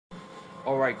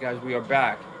Alright guys, we are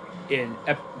back in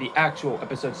the actual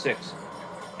episode 6.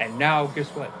 And now, guess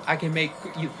what? I can make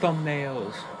you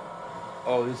thumbnails.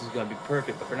 Oh, this is gonna be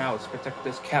perfect, but for now, let's protect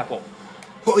this capital.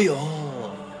 Oh,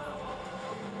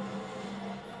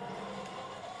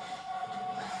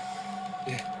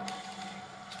 yeah.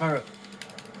 Spyro,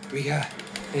 we gotta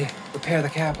repair the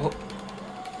capital.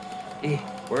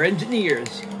 We're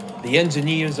engineers. The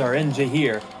engineers are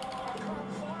here.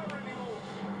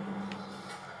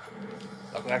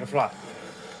 Luckily I can fly.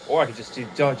 Or I could just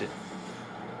dodge it.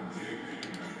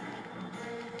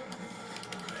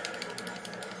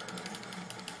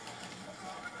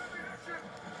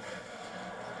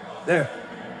 There.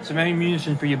 Some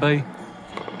ammunition for you, buddy.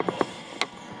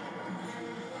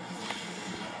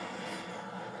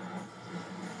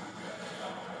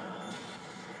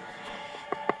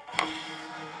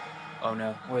 Oh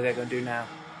no, what are they gonna do now?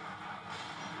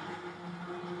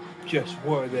 Just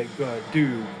what are they gonna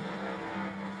do?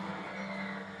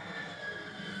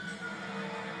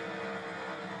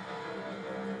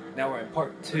 Now we're in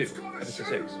part 2, episode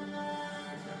 6.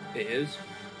 It is?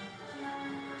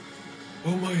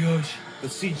 Oh my gosh, the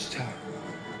siege tower.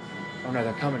 Oh no,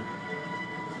 they're coming.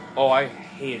 Oh, I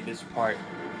hated this part.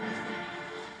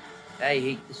 I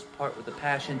hate this part with a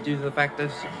passion due to the fact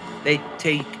that they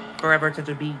take forever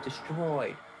to be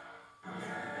destroyed.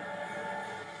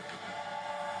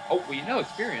 Oh, well, you know,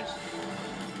 experience.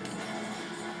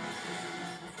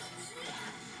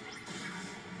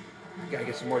 Gotta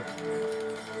get some more.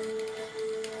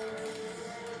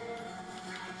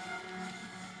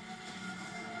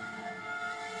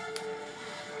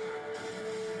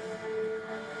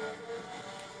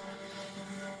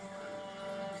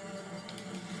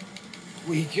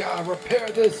 We gotta repair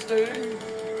this thing.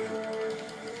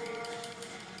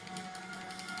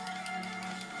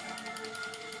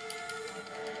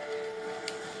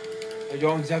 I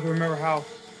don't exactly remember how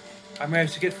I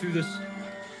managed to get through this.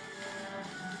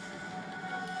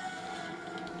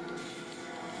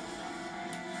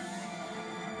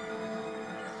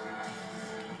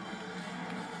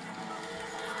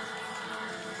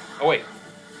 Oh wait.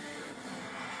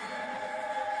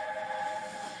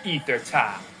 Ether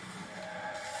time.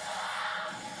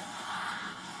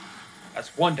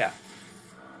 That's one down.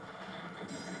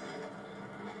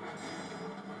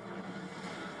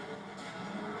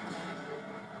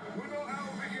 We're not out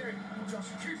of it yet.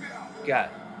 Just keep it up. Got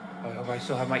it. I hope I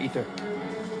still have my ether.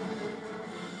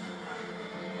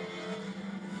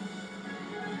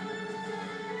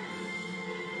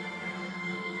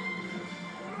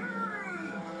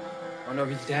 Oh no,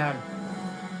 he's down.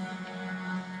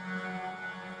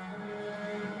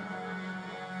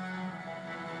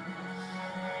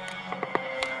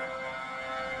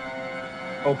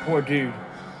 Oh, poor dude.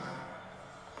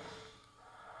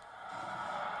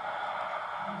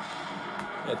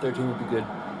 Yeah, 13 would be good.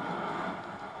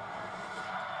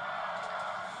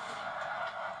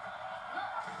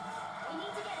 We need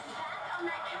to get him back on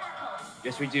that catapult.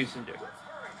 Yes, we do, Cinder.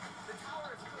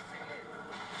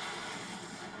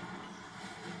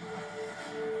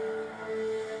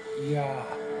 Yeah.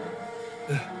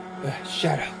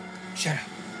 Shadow. Shadow.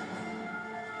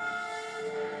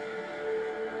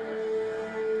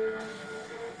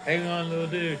 Hang on, little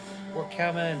dude. We're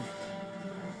coming.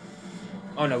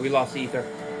 Oh no, we lost ether.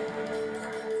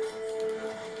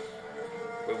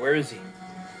 Wait, where is he?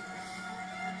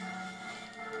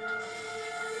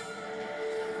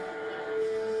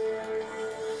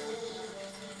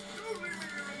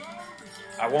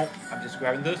 I won't. I'm just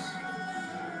grabbing this.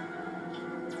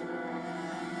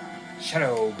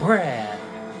 Shadow breath.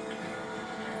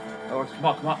 Oh, come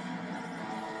on, come on.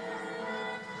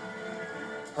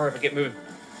 Hurry up, get moving.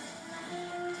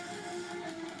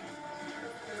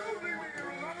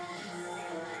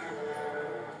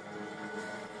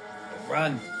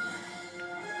 Run.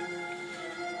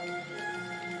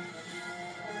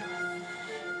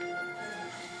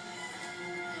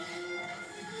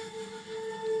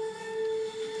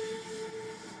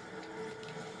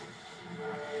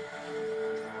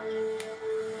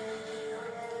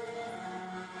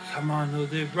 Come on, little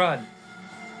dude, run.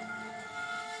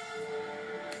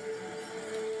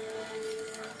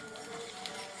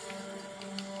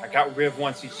 I got rid of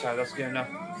once each side, that's good enough.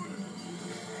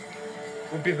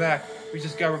 We'll be back. We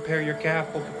just gotta repair your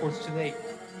catapult before it's too late.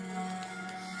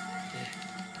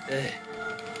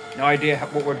 No idea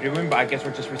what we're doing, but I guess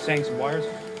we're just resetting some wires.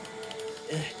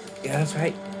 Yeah, that's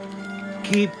right.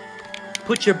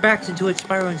 Put your backs into it,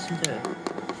 Spyro and Cinder.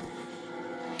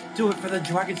 Do it for the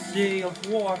Dragon City of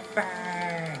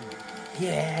Warfare!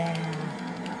 Yeah!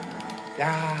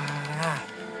 Ah!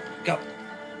 Go!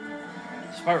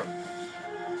 Spyro!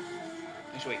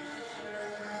 Just wait.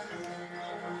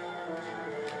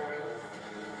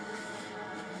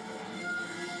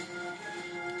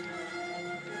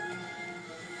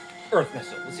 Earth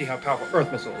missile. Let's see how powerful Earth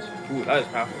missile is. Ooh, that is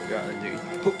powerful. Yeah, indeed.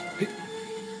 Please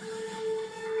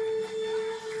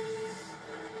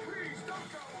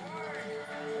don't go away.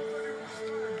 Nobody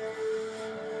understands.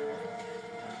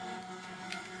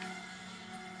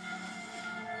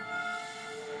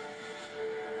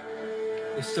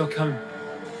 They're still coming.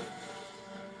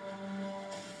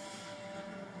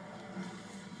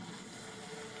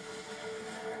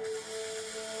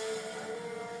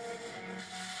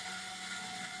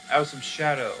 That was some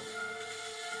shadow.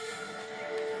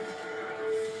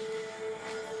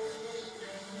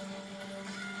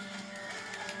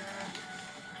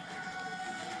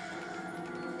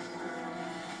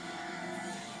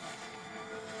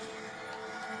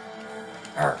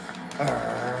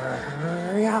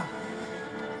 Yeah.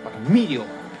 Like a meteor.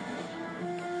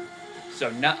 So,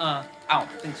 nuh-uh, I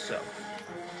don't think so.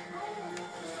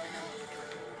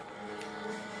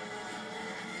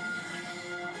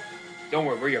 Don't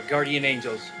worry, we're your guardian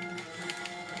angels.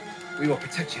 We will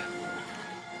protect you.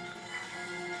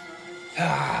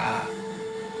 Ah.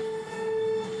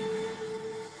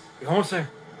 You're almost there.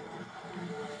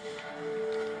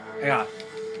 Hang on.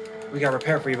 We got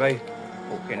repair for you, buddy.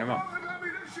 Okay, never mind.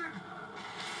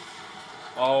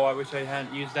 Oh, I wish I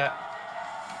hadn't used that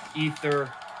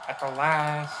ether at the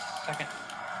last second.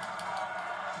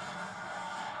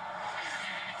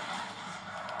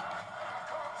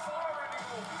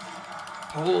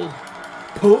 Pull,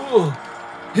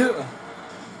 yeah.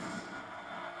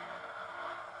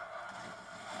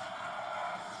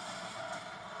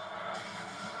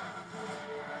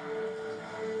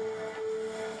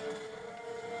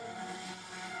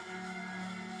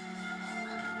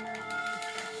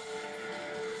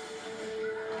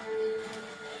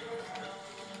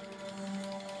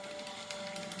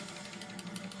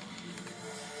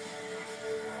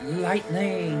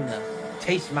 Lightning!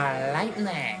 Taste my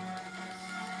lightning!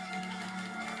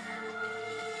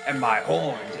 And my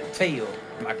horns and tail,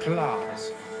 and my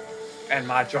claws, and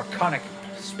my draconic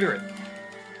spirit.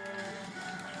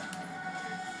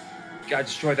 Gotta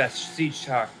destroy that siege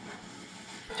tower.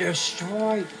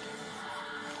 Destroy!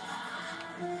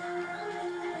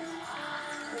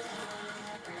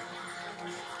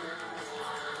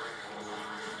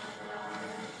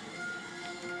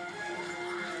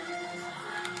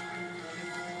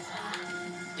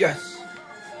 Yes!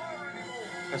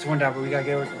 That's one down, but we gotta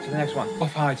get over to the next one. Oh,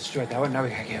 finally destroyed that one. Now we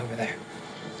gotta get over there.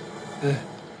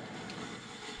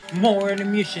 More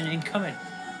ammunition incoming.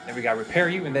 Then we gotta repair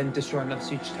you and then destroy another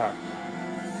siege tower.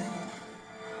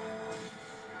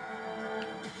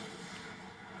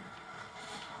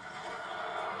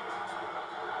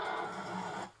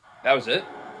 That was it?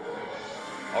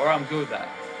 Alright, I'm good with that.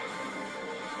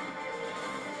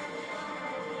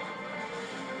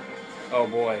 Oh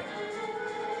boy.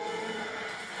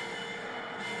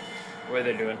 What are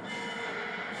they doing?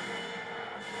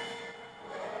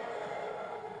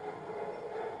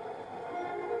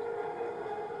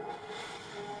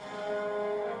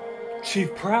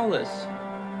 Chief Prowess.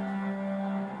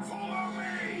 Follow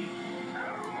me.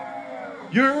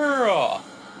 Yeah!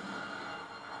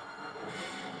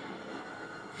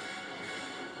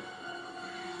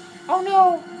 Oh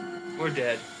no! We're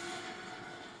dead.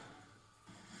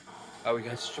 Oh, we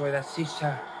gotta destroy that siege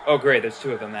tower. Oh great, there's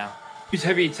two of them now. Use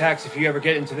heavy attacks if you ever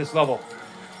get into this level.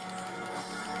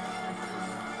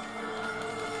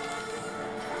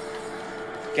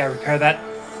 Gotta repair that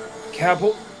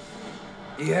cable.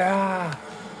 Yeah!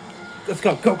 Let's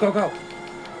go, go, go, go!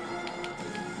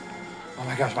 Oh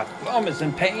my gosh, my thumb is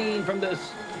in pain from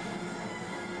this.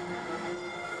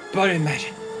 But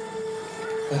imagine.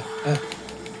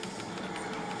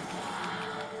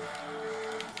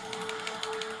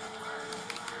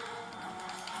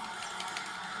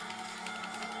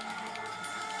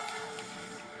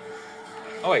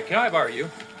 Oh wait, can I borrow you?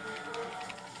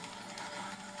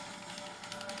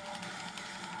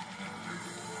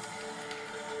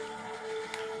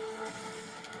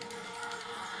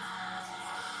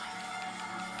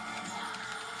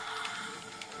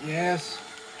 Yes.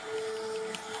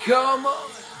 Come on.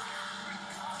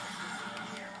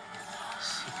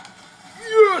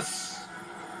 Yes.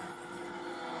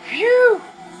 Phew.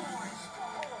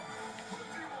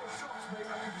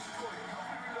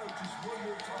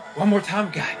 One more time,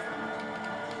 guy.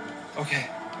 Okay.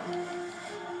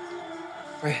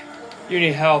 Wait, you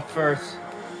need help first.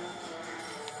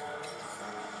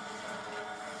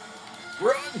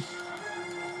 Run!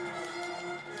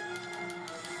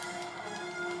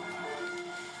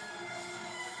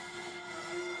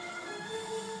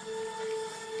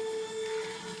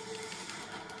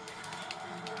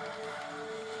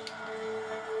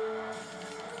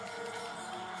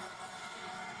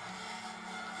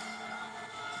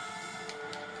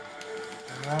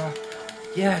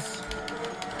 Yes.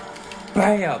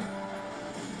 Bam.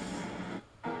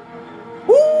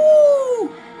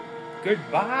 Woo!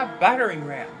 Goodbye, battering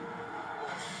ram.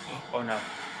 Oh no.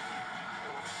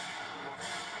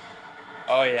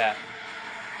 Oh yeah.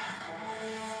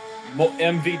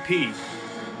 MVP.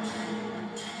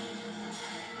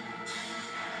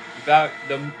 Without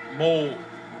the mole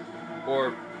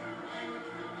or...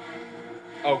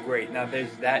 Oh great, now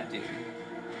there's that dude.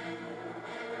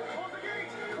 Close the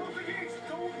gates! Close the gates!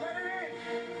 Don't let it in!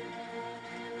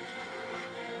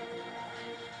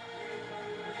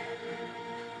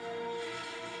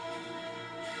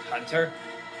 Hunter?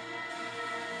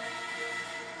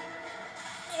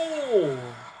 Oh!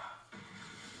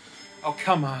 Oh,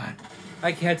 come on.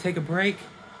 I can't take a break.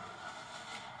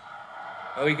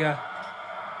 Oh, we got...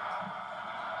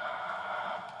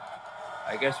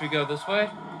 I guess we go this way?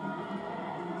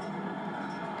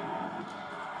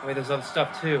 Oh, wait, there's other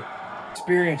stuff too.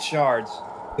 Experience shards.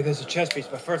 Okay, there's a chest piece,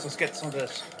 but first let's get some of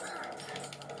this.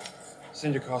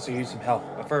 Cinder could also use some help,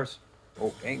 but first...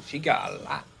 Oh, dang, she got a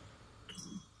lot.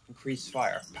 Increased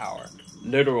firepower.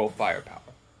 Literal firepower.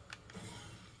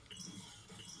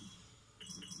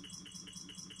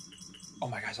 Oh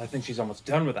my gosh, I think she's almost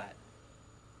done with that.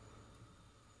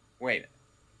 Wait.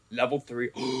 Level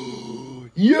 3.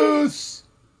 Yes!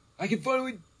 I can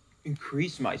finally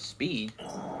increase my speed.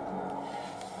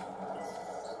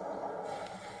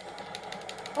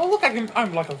 Oh look,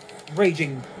 I'm like a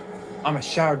raging... I'm a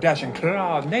shower dashing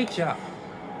claw of nature.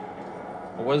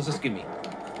 Well, what does this give me?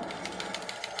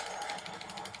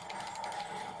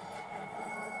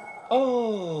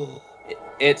 Oh,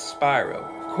 it's Spyro.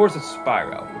 Of course it's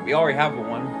Spyro. We already have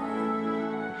one.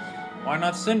 Why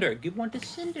not Cinder? Give one to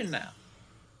Cinder now.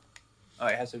 Oh,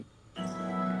 it has a...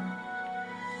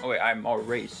 Oh wait, I'm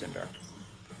already Cinder.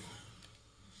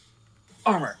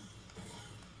 Armor.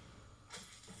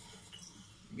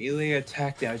 Melee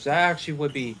attack damage. That actually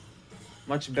would be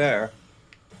much better.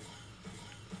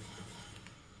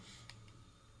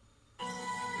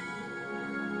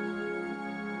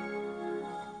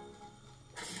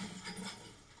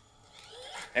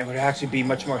 It would actually be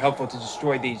much more helpful to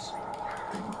destroy these.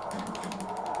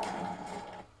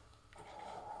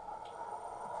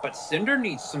 But Cinder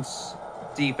needs some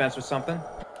defense or something.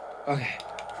 Okay.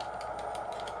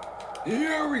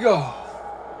 Here we go.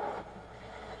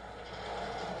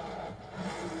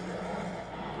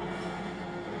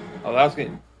 Oh, that was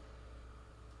good.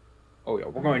 Oh yeah,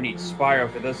 we're going to need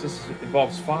Spyro for this. This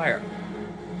involves fire.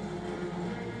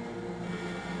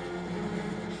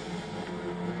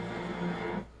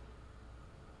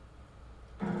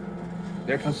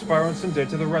 There comes Spyro and Cinder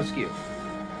to the rescue.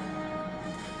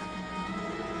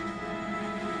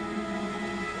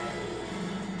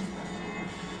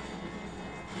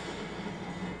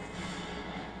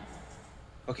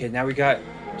 Okay, now we got...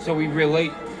 So we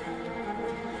relate...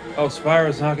 Oh,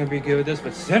 Spyro's not going to be good with this,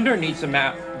 but Cinder needs some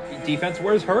defense.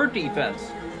 Where's her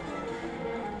defense?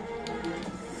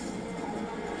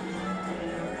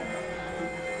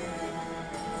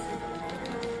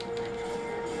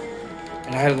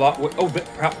 And I had a lot... Oh, but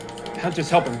Hunter's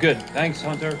helping. Good. Thanks,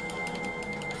 Hunter.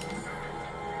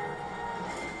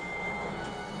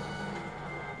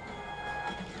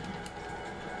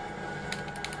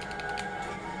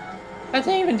 That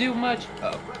didn't even do much.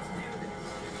 Oh.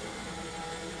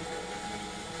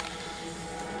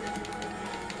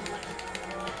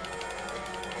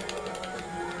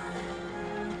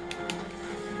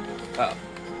 Oh.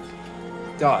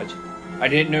 Dodge. I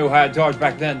didn't know how to dodge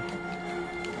back then.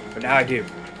 But now I do.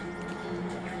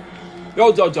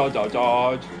 Dodge, dodge, dodge, dodge,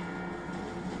 dodge.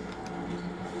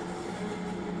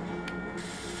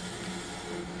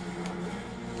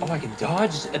 Oh, I can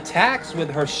dodge attacks with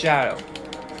her shadow.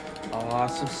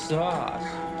 Awesome sauce.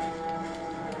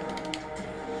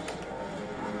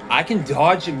 I can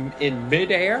dodge in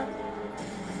mid-air?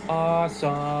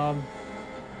 Awesome.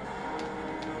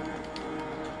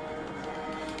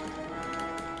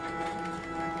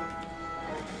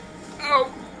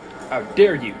 Oh! How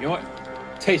dare you? You know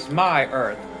what? Taste my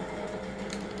Earth.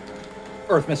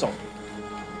 Earth missile.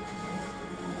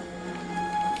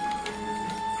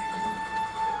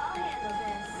 I'll handle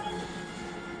this.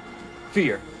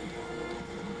 Fear.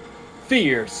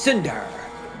 Fear, Cinder.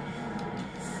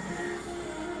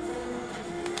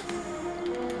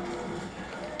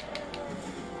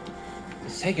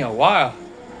 It's taking a while.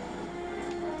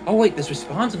 Oh wait, this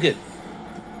responds good.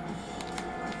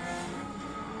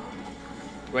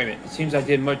 Wait a minute, it seems I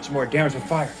did much more damage with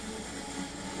fire.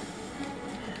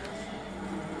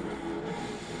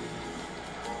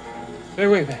 Hey,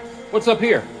 wait a minute. What's up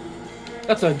here?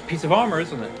 That's a piece of armor,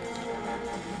 isn't it?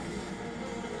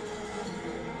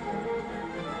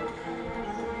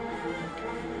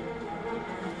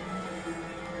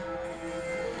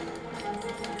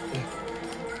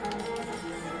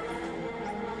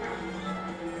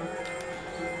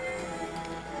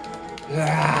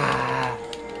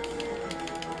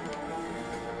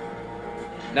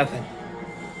 Nothing.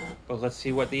 But let's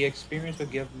see what the experience will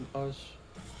give us.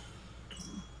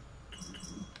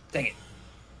 Dang it.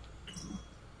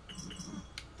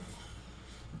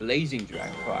 Blazing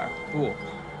dragonfire. Cool.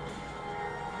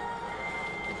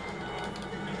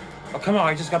 Oh, come on.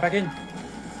 I just got back in.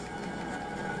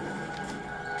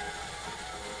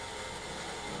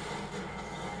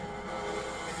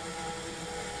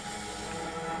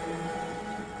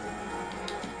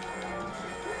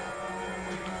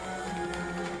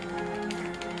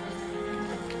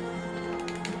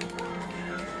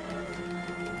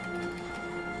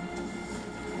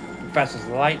 Fast as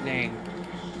lightning.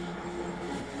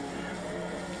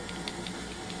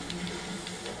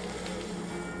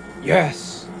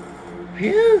 Yes!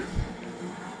 Phew!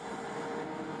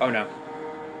 Oh no.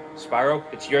 Spyro,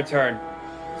 it's your turn.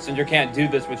 Cinder can't do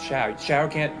this with Shadow. Shadow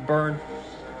can't burn,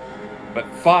 but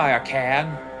fire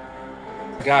can.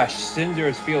 Gosh,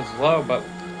 Cinder feels low, but...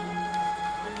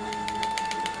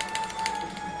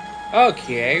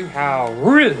 Okay, how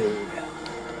rude!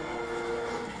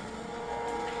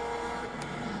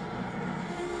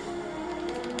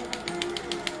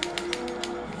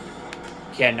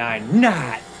 Can I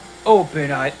not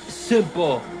open a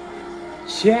simple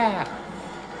chat?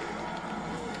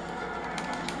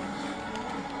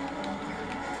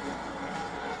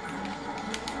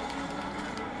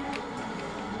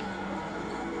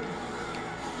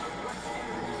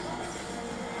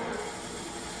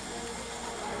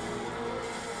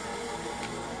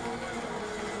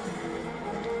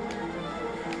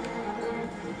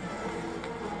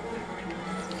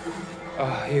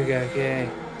 Oh, you got okay.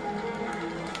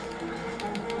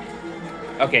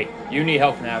 Okay, you need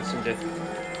help now, Cinder.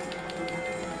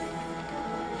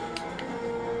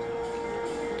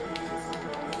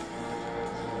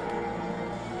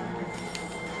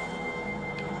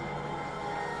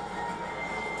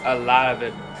 A lot of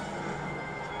it.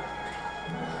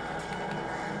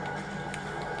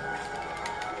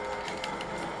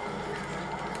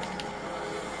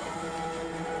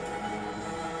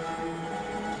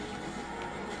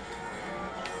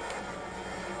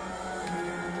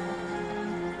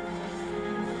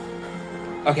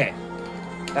 Okay,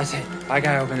 that's it. I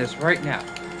gotta open this right now.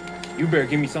 You better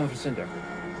give me something for Cinder.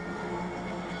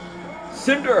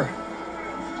 Cinder!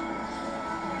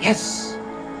 Yes!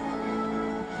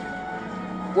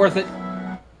 Worth it.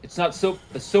 It's not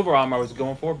the silver armor I was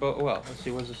going for, but well, let's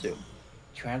see, what does this do?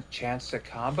 Chance to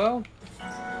combo?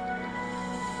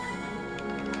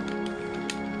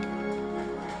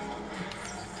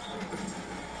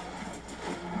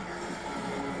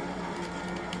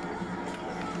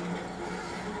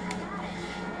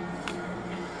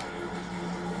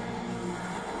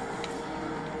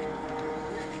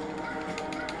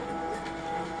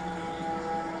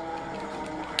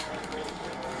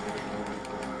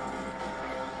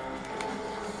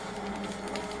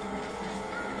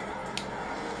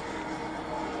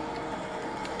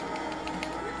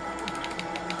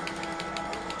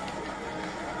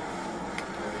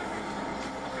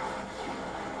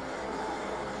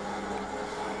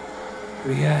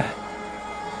 We got...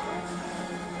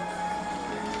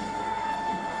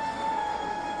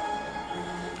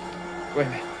 Wait a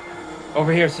minute.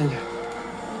 Over here, Cinder.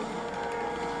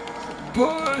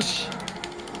 Push!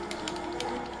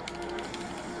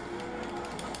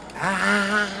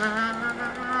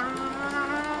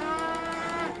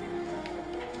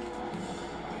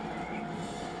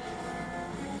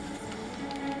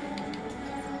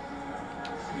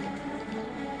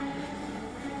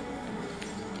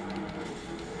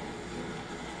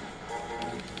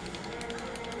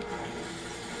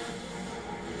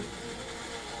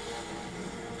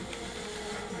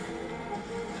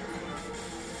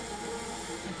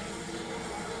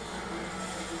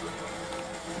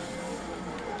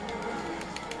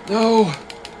 No!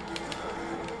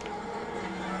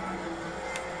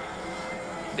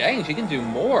 Dang, she can do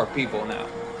more people now.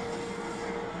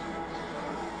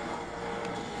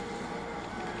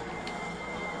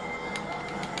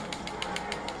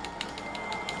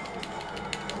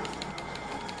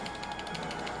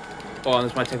 Oh,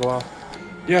 this might take a while.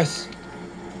 Yes!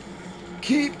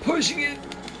 Keep pushing it!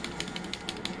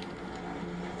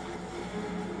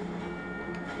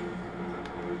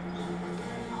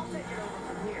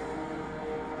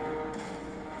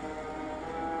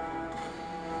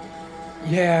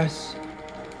 Yes,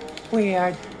 we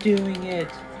are doing it.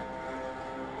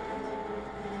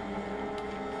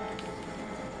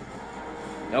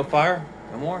 No fire?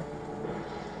 No more?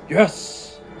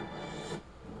 Yes!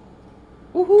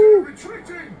 Woohoo!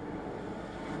 Retreating!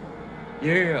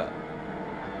 Yeah!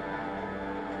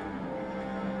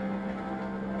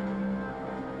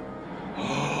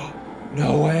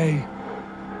 No way.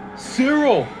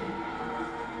 Cyril!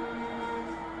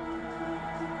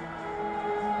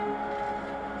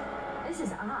 This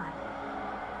is odd.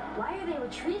 Why are they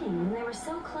retreating when they were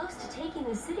so close to taking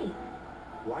the city?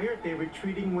 Why aren't they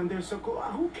retreating when they're so cool?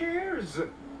 Who cares?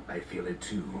 I feel it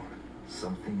too.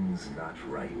 Something's not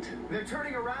right. They're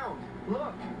turning around.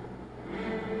 Look.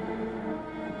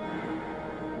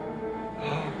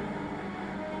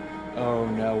 Oh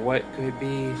no, what could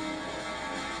be?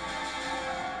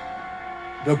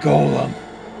 The Golem.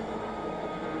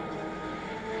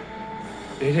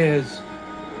 It is.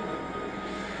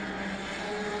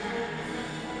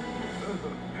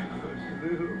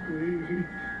 Little baby,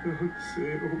 don't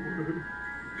say a word.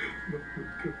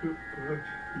 Mama's gonna buy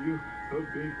you a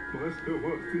big monster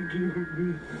wants to give me.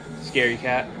 Scary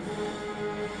cat.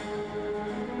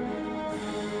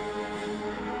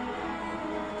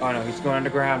 Oh no, he's going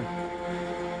underground.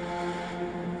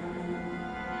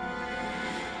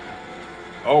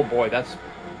 Oh boy, that's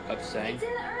upsetting. It's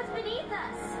in the earth beneath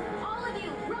us. All of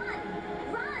you, run!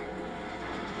 Run!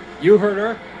 You heard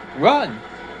her. Run!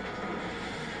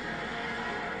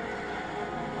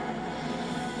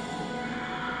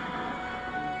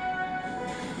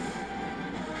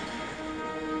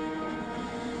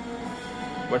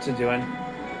 What's it doing?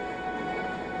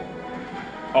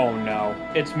 Oh no,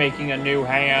 it's making a new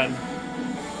hand.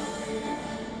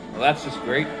 Well, that's just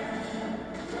great.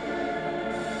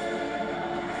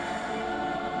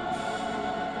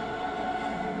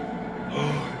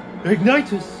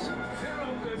 Ignitus!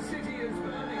 Cyril, the city is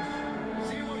burning.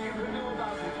 See what you can do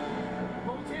about it.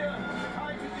 Volteer,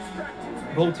 try to distract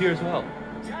it. Volteer as well.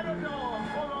 Terrador,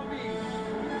 follow me.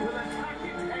 We'll attack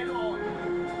it head on.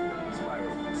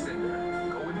 Spyro, Cinder,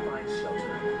 go and find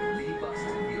shelter. Leave us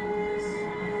to deal with this.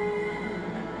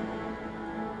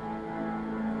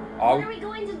 What are we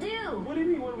going to do? What do you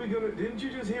mean, what are we gonna... Didn't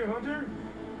you just hear Hunter?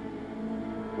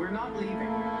 We're not leaving.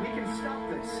 We can stop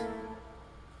this.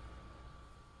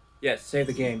 Yes, save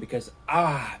the game because,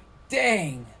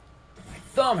 dang! My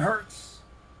thumb hurts!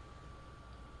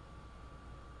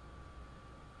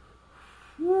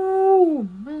 Woo,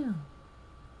 man.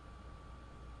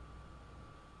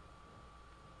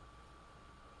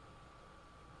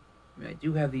 I mean, I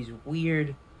do have these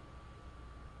weird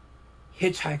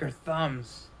hitchhiker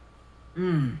thumbs.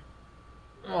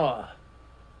 Ugh.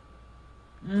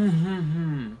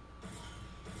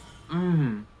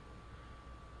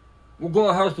 We're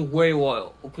gonna have to wait a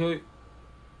while, okay?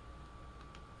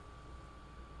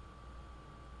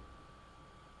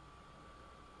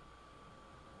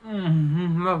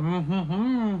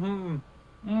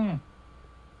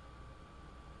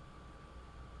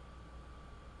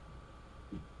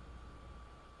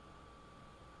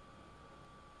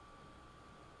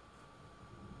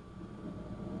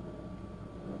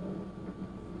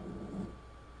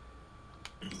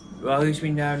 Well, at least we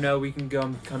now know we can go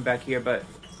and come back here, but...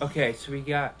 Okay, so we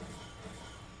got...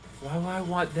 Why would I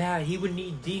want that? He would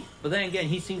need deep... But then again,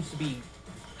 he seems to be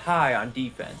high on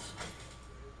defense.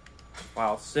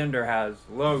 While Cinder has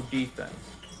low defense.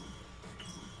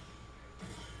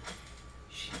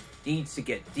 She needs to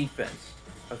get defense.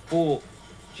 A full...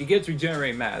 She gets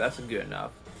regenerate mana. That's good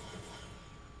enough.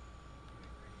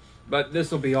 But this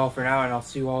will be all for now, and I'll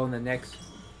see you all in the next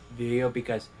video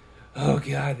because... Oh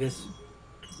god, this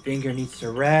finger needs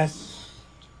to rest.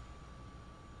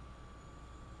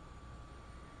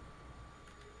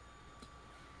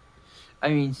 I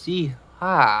mean, see,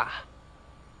 I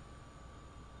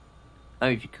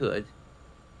mean, if you could.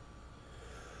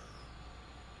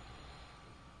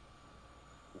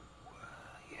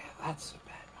 Yeah, that's a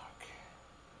bad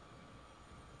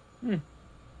mark.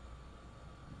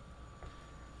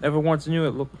 Never once knew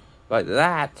it looked like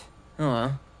that.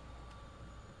 Huh.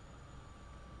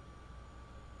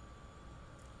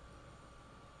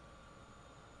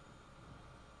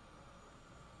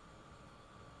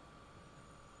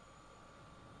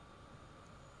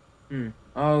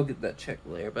 I'll get that checked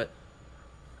later, but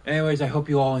anyways, I hope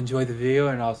you all enjoyed the video,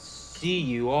 and I'll see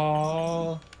you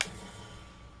all...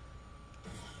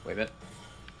 Wait a minute.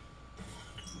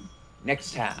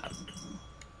 Next time.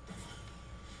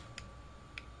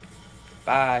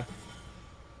 Bye.